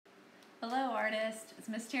artist, it's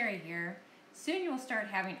Miss Terry here. Soon you will start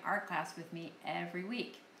having art class with me every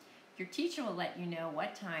week. Your teacher will let you know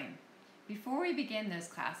what time. Before we begin those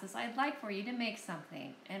classes, I'd like for you to make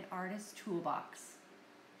something, an artist's toolbox.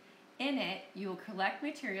 In it, you will collect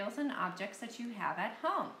materials and objects that you have at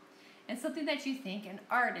home, and something that you think an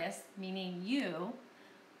artist, meaning you,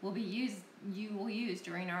 will use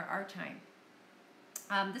during our art time.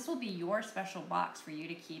 This will be your special box for you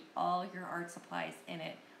to keep all your art supplies in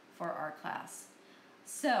it for our class.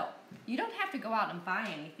 So, you don't have to go out and buy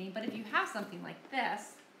anything, but if you have something like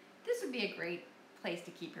this would be a great place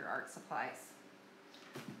to keep your art supplies.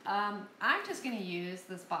 I'm just going to use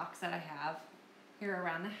this box that I have here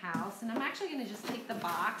around the house, and I'm actually going to just take the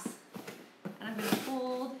box and I'm going to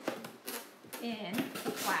fold in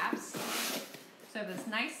the flaps so I have this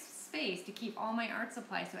nice space to keep all my art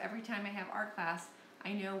supplies, so every time I have art class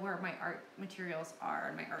I know where my art materials are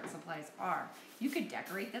and my art supplies are. You could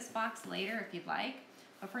decorate this box later if you'd like,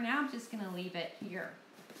 but for now I'm just going to leave it here.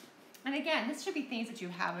 And again, this should be things that you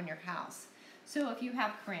have in your house. So if you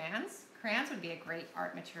have crayons would be a great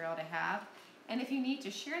art material to have. And if you need to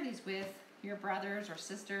share these with your brothers or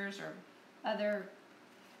sisters or other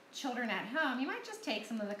children at home, you might just take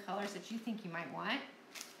some of the colors that you think you might want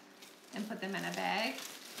and put them in a bag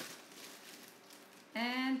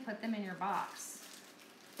and put them in your box.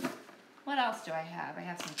 What else do I have? I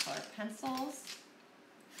have some colored pencils.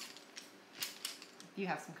 If you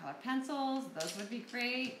have some colored pencils, those would be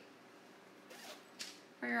great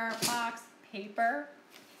for your art box. Paper.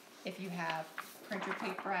 If you have printer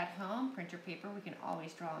paper at home, printer paper, we can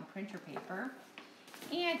always draw on printer paper.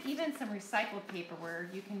 And even some recycled paper where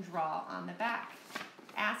you can draw on the back.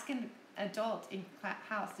 Ask an adult in your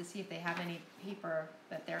house to see if they have any paper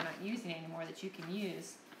that they're not using anymore that you can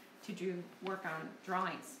use to do work on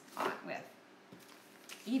drawings with.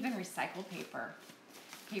 Even recycled paper,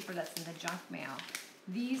 paper that's in the junk mail.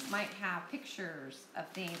 These might have pictures of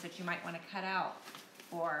things that you might want to cut out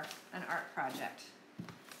for an art project.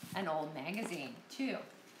 An old magazine too.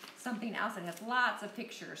 Something else that has lots of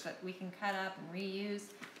pictures that we can cut up and reuse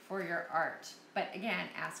for your art. But again,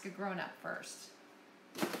 ask a grown-up first.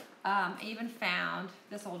 I even found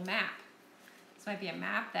this old map. This might be a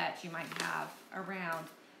map that you might have around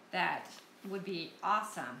that would be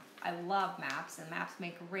awesome. I love maps, and maps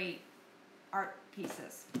make great art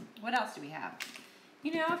pieces. What else do we have?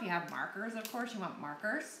 You know, if you have markers, of course, you want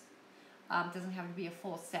markers. It doesn't have to be a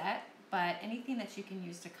full set, but anything that you can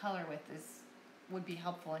use to color with would be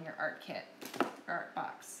helpful in your art kit, art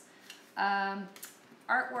box.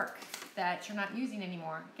 Artwork that you're not using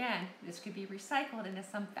anymore. Again, this could be recycled into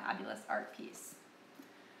some fabulous art piece.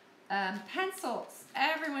 Pencils.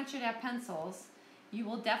 Everyone should have pencils. You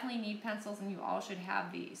will definitely need pencils, and you all should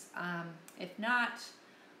have these. If not,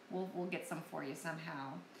 we'll get some for you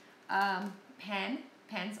somehow.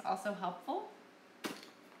 Pens also helpful.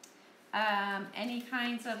 Any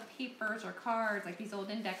kinds of papers or cards, like these old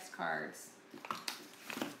index cards.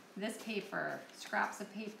 This paper, scraps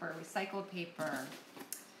of paper, recycled paper.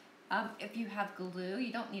 If you have glue,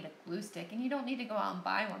 you don't need a glue stick, and you don't need to go out and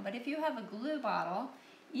buy one, but if you have a glue bottle,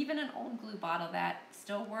 even an old glue bottle that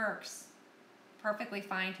still works perfectly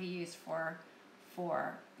fine to use for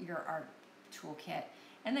your art toolkit.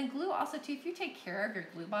 And then glue also too, if you take care of your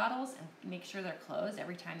glue bottles and make sure they're closed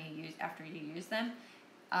every time after you use them,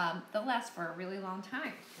 they'll last for a really long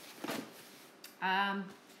time.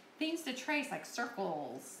 Things to trace, like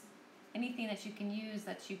circles, anything that you can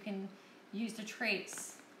use to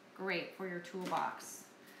trace, great for your toolbox.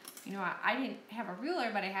 You know, I didn't have a ruler,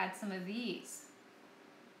 but I had some of these.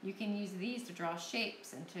 You can use these to draw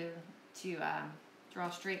shapes and to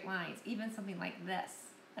draw straight lines. Even something like this,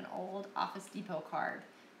 an old Office Depot card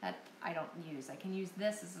that I don't use. I can use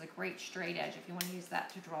this as a great straight edge if you want to use that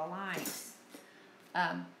to draw lines.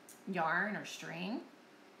 Yarn or string,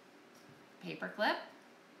 paper clip,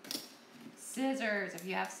 scissors. If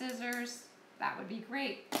you have scissors, that would be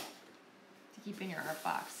great to keep in your art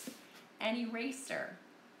box. An eraser,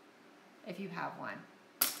 if you have one.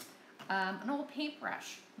 An old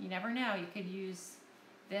paintbrush. You never know, you could use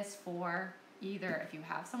this for either if you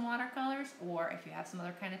have some watercolors or if you have some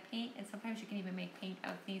other kind of paint, and sometimes you can even make paint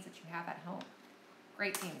out of things that you have at home.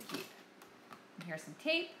 Great thing to keep. And here's some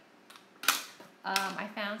tape. I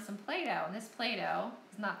found some Play-Doh, and this Play-Doh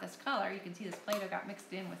is not this color. You can see this Play-Doh got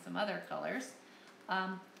mixed in with some other colors.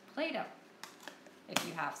 Play-Doh, if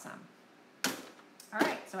you have some. All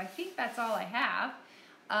right, so I think that's all I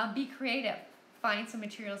have. Be creative. Find some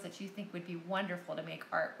materials that you think would be wonderful to make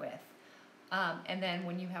art with. And then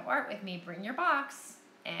when you have art with me, bring your box,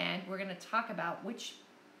 and we're going to talk about which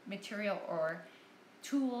material or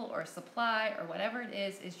tool or supply or whatever it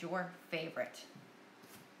is your favorite.